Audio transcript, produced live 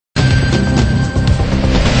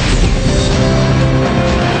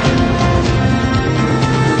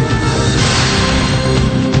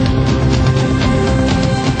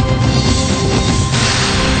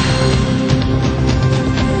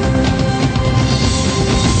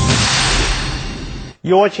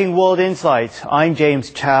You're watching World Insight. I'm James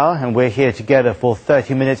Chow, and we're here together for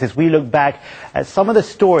 30 minutes as we look back at some of the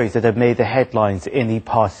stories that have made the headlines in the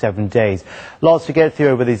past 7 days. Lots to get through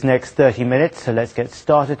over these next 30 minutes, so let's get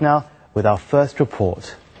started now with our first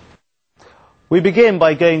report. We begin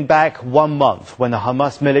by going back 1 month when the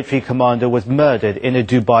Hamas military commander was murdered in a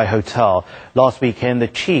Dubai hotel. Last weekend, the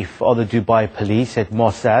chief of the Dubai police said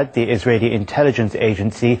Mossad, the Israeli intelligence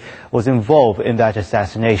agency, was involved in that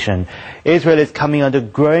assassination. Israel is coming under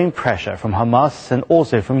growing pressure from Hamas and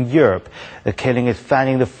also from Europe. The killing is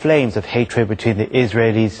fanning the flames of hatred between the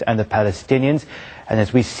Israelis and the Palestinians, and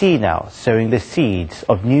as we see now, sowing the seeds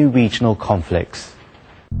of new regional conflicts.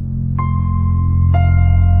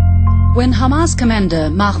 When Hamas commander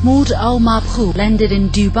Mahmoud al-Mabhouh landed in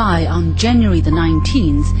Dubai on January the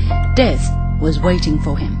 19th, death was waiting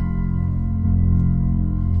for him.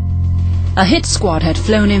 A hit squad had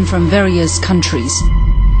flown in from various countries.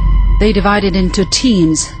 They divided into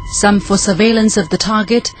teams, some for surveillance of the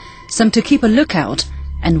target, some to keep a lookout,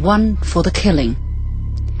 and one for the killing.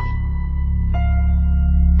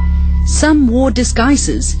 Some wore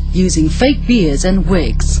disguises using fake beards and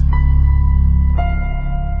wigs.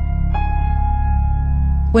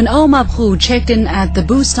 When al-Mabhouh checked in at the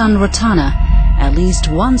Bustan Rotana, at least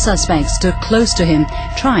one suspect stood close to him,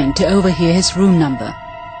 trying to overhear his room number.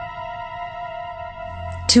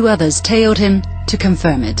 2 others tailed him to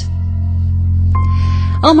confirm it.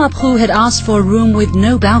 Al-Mabhouh had asked for a room with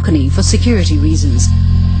no balcony for security reasons.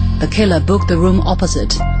 The killer booked the room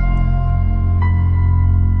opposite.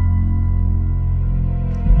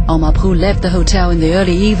 Al-Mabhouh left the hotel in the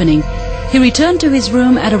early evening. He returned to his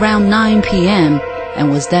room at around 9 p.m. and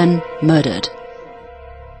was then murdered.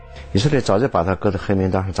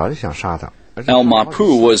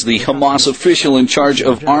 Al-Mabhouh was the Hamas official in charge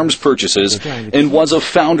of arms purchases and was a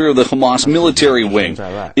founder of the Hamas military wing.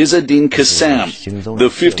 Izzadin Qassam, the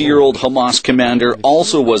 50-year-old Hamas commander,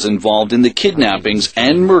 also was involved in the kidnappings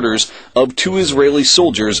and murders of 2 Israeli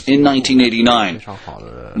soldiers in 1989.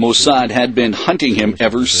 Mossad had been hunting him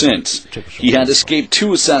ever since. He had escaped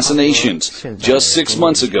 2 assassinations. Just 6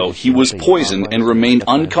 months ago, he was poisoned and remained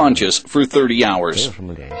unconscious for 30 hours.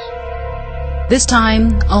 This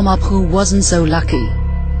time, al-Mabhouh wasn't so lucky.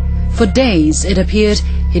 For days, it appeared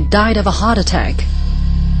he'd died of a heart attack.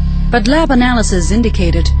 But lab analysis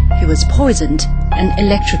indicated he was poisoned and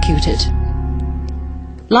electrocuted.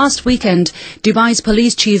 Last weekend, Dubai's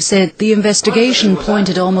police chief said the investigation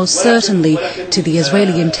pointed almost certainly to the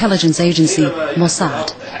Israeli intelligence agency,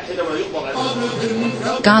 Mossad.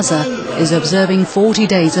 Gaza is observing 40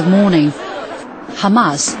 days of mourning.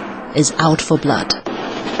 Hamas is out for blood.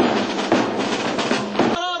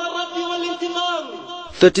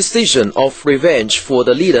 The decision of revenge for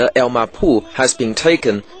the leader al-Mabhouh has been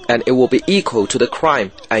taken, and it will be equal to the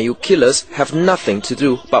crime, and you killers have nothing to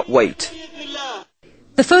do but wait.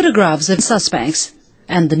 The photographs of suspects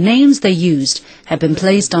and the names they used have been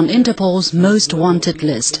placed on Interpol's most wanted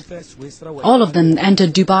list. All of them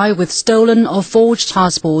entered Dubai with stolen or forged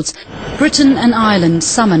passports. Britain and Ireland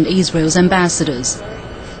summoned Israel's ambassadors.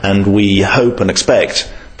 And we hope and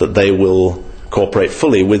expect that they will cooperate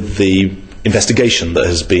fully with the investigation that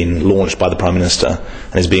has been launched by the Prime Minister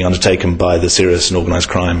and is being undertaken by the Serious and Organised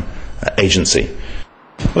Crime Agency.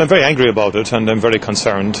 Well, I'm very angry about it, and I'm very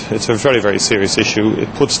concerned. It's a very, very serious issue.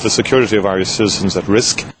 It puts the security of Irish citizens at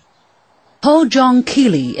risk. Paul John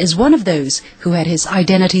Keeley is one of those who had his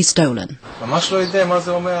identity stolen.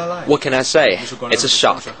 What can I say? It's a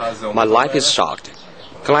shock. My life is shocked.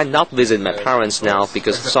 Can I not visit my parents now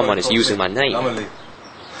because someone is using my name?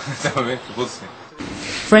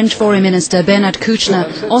 French Foreign Minister Bernard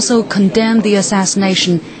Kouchner also condemned the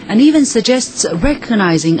assassination and even suggests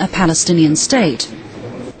recognizing a Palestinian state.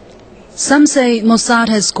 Some say Mossad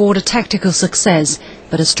has scored a tactical success,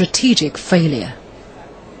 but a strategic failure.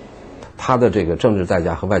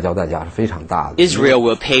 Israel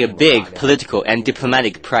will pay a big political and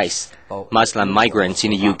diplomatic price. Muslim migrants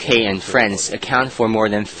in the UK and France account for more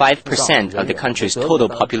than 5% of the country's total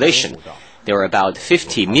population. There are about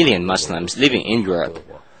 50 million Muslims living in Europe.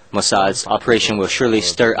 Mossad's operation will surely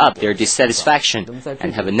stir up their dissatisfaction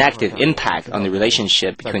and have a negative impact on the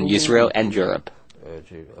relationship between Israel and Europe.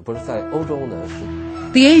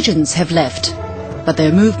 The agents have left, but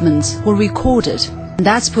their movements were recorded.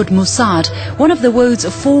 That's put Mossad, one of the world's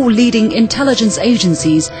 4 leading intelligence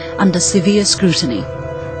agencies, under severe scrutiny.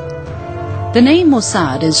 The name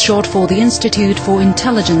Mossad is short for the Institute for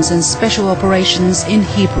Intelligence and Special Operations in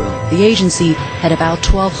Hebrew. The agency had about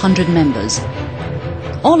 1,200 members.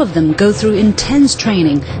 All of them go through intense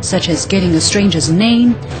training, such as getting a stranger's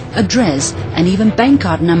name, address, and even bank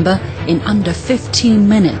card number in under 15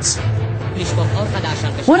 minutes.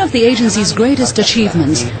 One of the agency's greatest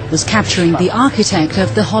achievements was capturing the architect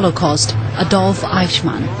of the Holocaust, Adolf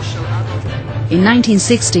Eichmann. In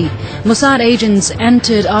 1960, Mossad agents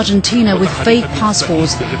entered Argentina with fake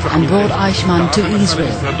passports and brought Eichmann to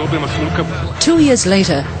Israel. 2 years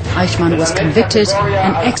later, Eichmann was convicted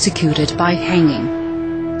and executed by hanging.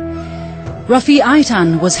 Rafi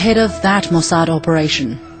Aitan was head of that Mossad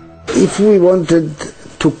operation. If we wanted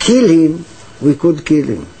to kill him, we could kill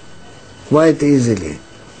him quite easily.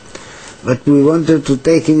 But we wanted to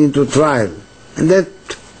take him into trial, and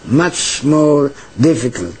that's much more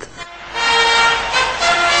difficult.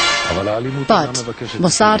 But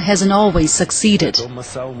Mossad hasn't always succeeded.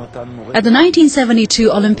 At the 1972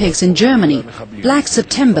 Olympics in Germany, Black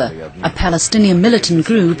September, a Palestinian militant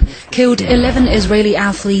group, killed 11 Israeli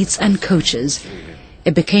athletes and coaches.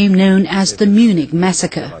 It became known as the Munich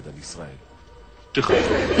Massacre.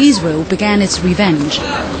 Israel began its revenge.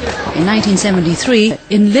 In 1973,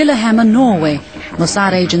 in Lillehammer, Norway,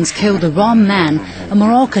 Mossad agents killed a Rom man, a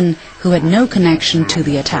Moroccan who had no connection to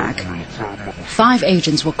the attack. 5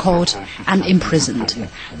 agents were caught and imprisoned.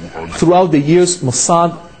 Throughout the years,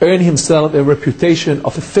 Mossad earned himself a reputation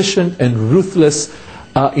of efficient and ruthless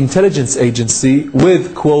intelligence agency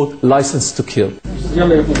with, quote, license to kill.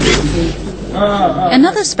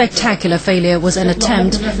 Another spectacular failure was an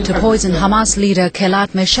attempt to poison Hamas leader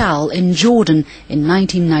Khaled Meshal in Jordan in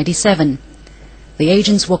 1997. The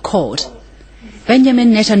agents were caught.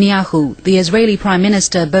 Benjamin Netanyahu, the Israeli Prime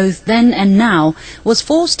Minister both then and now, was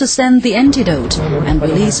forced to send the antidote and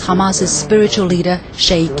release Hamas's spiritual leader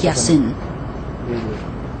Sheikh Yassin.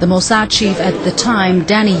 The Mossad chief at the time,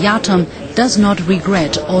 Danny Yatom, does not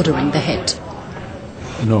regret ordering the hit.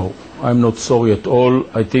 No, I'm not sorry at all.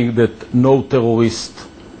 I think that no terrorist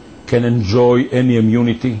can enjoy any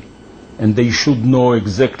immunity, and they should know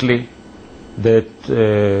exactly that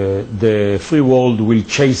the free world will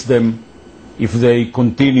chase them if they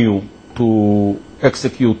continue to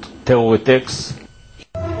execute terror attacks.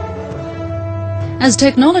 As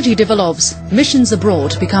technology develops, missions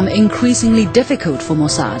abroad become increasingly difficult for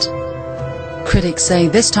Mossad. Critics say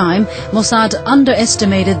this time Mossad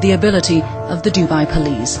underestimated the ability of the Dubai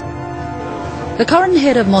police. The current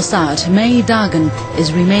head of Mossad, May Dagan,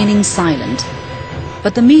 is remaining silent,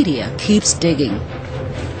 but the media keeps digging.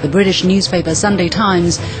 The British newspaper Sunday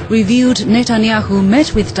Times reviewed Netanyahu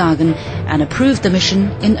met with Dagan and approved the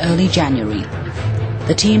mission in early January.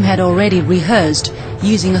 The team had already rehearsed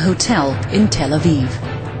using a hotel in Tel Aviv.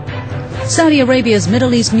 Saudi Arabia's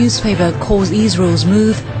Middle East newspaper calls Israel's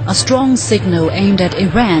move a strong signal aimed at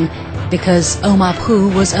Iran because Omar Poo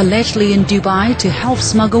was allegedly in Dubai to help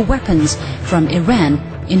smuggle weapons from Iran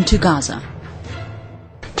into Gaza.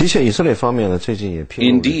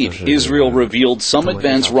 Indeed, Israel revealed some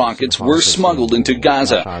advanced rockets were smuggled into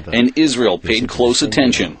Gaza, and Israel paid close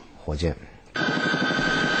attention.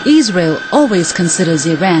 Israel always considers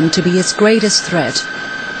Iran to be its greatest threat.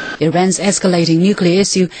 Iran's escalating nuclear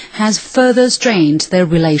issue has further strained their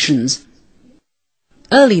relations.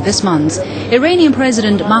 Early this month, Iranian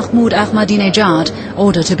President Mahmoud Ahmadinejad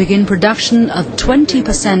ordered to begin production of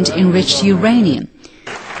 20% enriched uranium.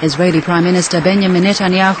 Israeli Prime Minister Benjamin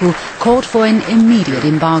Netanyahu called for an immediate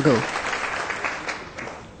embargo.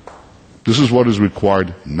 This is what is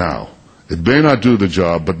required now. It may not do the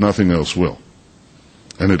job, but nothing else will.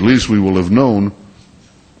 And at least we will have known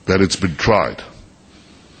that it's been tried.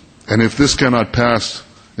 And if this cannot pass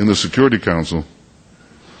in the Security Council,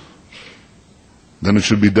 then it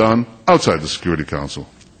should be done outside the Security Council,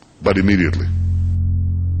 but immediately.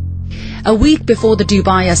 A week before the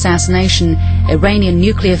Dubai assassination, Iranian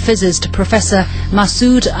nuclear physicist Professor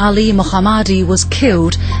Masoud Ali Mohammadi was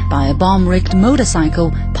killed by a bomb-rigged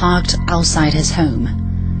motorcycle parked outside his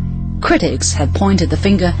home. Critics have pointed the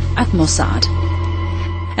finger at Mossad.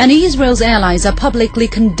 And Israel's allies are publicly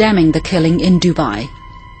condemning the killing in Dubai.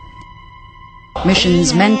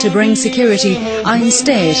 Missions meant to bring security are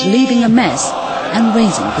instead leaving a mess and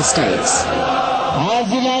raising the stakes.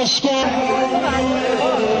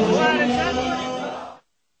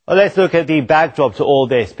 Well, let's look at the backdrop to all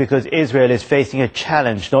this, because Israel is facing a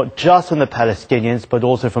challenge not just from the Palestinians but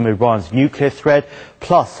also from Iran's nuclear threat,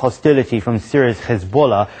 plus hostility from Syria's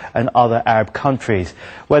Hezbollah and other Arab countries.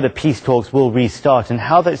 Whether peace talks will restart and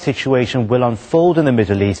how that situation will unfold in the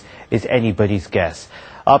Middle East is anybody's guess.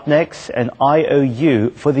 Up next, an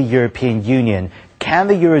IOU for the European Union. Can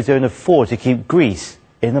the Eurozone afford to keep Greece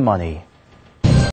in the money?